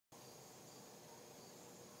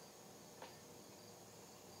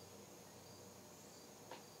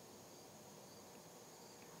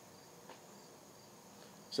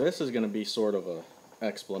So this is going to be sort of a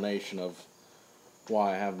explanation of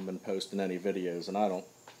why I haven't been posting any videos, and I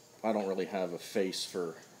don't really have a face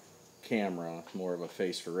for camera, more of a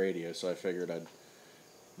face for radio, so I figured I'd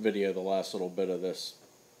video the last little bit of this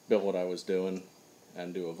build I was doing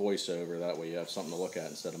and do a voiceover. That way you have something to look at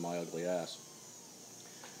instead of my ugly ass.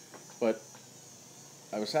 But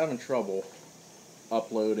I was having trouble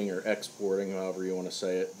uploading or exporting, however you want to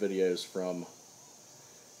say it, videos from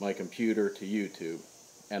my computer to YouTube.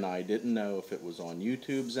 And I didn't know if it was on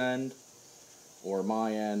YouTube's end or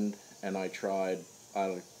my end, and I tried,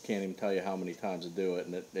 I can't even tell you how many times to do it,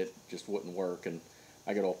 and it just wouldn't work. And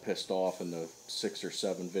I got all pissed off, and the 6 or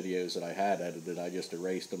 7 videos that I had edited, I just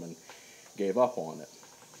erased them and gave up on it.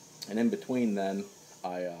 And in between then,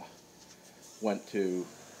 I went to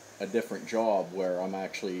a different job where I'm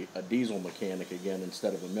actually a diesel mechanic again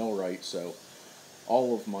instead of a millwright, so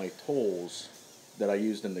all of my tools that I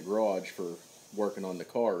used in the garage for working on the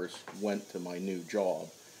cars went to my new job,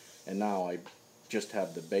 and now I just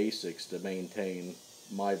have the basics to maintain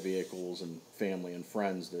my vehicles and family and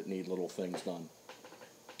friends that need little things done.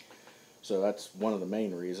 So that's one of the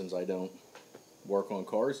main reasons I don't work on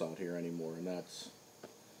cars out here anymore, and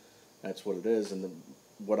that's what it is. And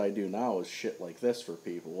what I do now is shit like this for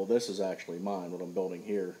people. Well, this is actually mine. What I'm building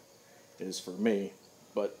here is for me,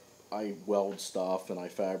 but I weld stuff and I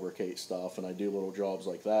fabricate stuff and I do little jobs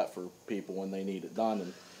like that for people when they need it done,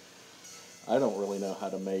 and I don't really know how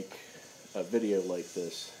to make a video like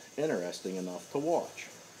this interesting enough to watch.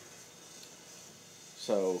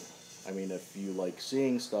 So, I mean, if you like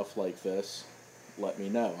seeing stuff like this, let me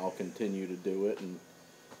know. I'll continue to do it, and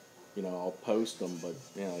you know, I'll post them, but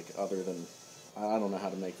you know, like, other than, I don't know how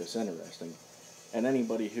to make this interesting. And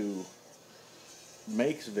anybody who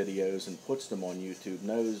makes videos and puts them on YouTube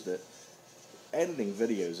knows that editing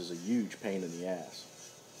videos is a huge pain in the ass.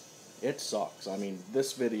 It sucks. I mean,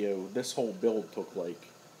 this video, this whole build took, like,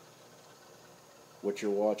 what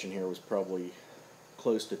you're watching here was probably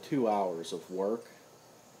close to 2 hours of work,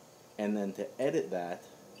 and then to edit that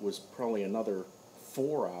was probably another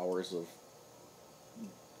 4 hours of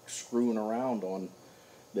screwing around on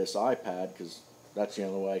this iPad, because that's the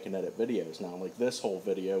only way I can edit videos now. Like, this whole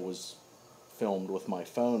video was filmed with my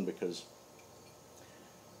phone because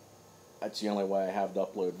that's the only way I have to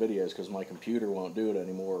upload videos, because my computer won't do it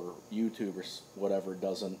anymore, or YouTube or whatever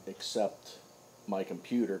doesn't accept my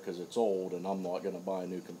computer because it's old, and I'm not going to buy a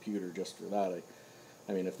new computer just for that.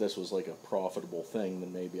 I mean, if this was like a profitable thing,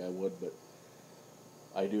 then maybe I would, but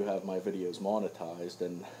I do have my videos monetized,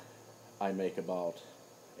 and I make about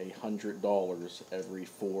 $100 every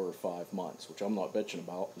 4 or 5 months, which I'm not bitching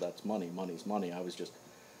about. That's money. Money's money. I was just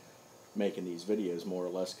making these videos more or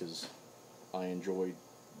less because I enjoy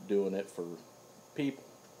doing it for people,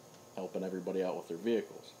 helping everybody out with their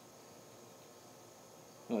vehicles.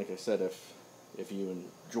 And like I said, if you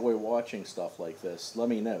enjoy watching stuff like this, let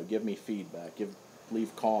me know. Give me feedback.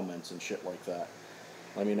 Leave comments and shit like that.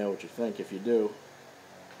 Let me know what you think. If you do,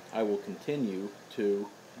 I will continue to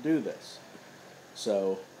do this.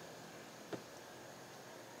 So,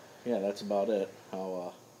 yeah, that's about it.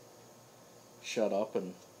 I'll shut up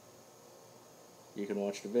and you can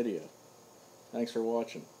watch the video. Thanks for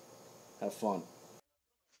watching. Have fun.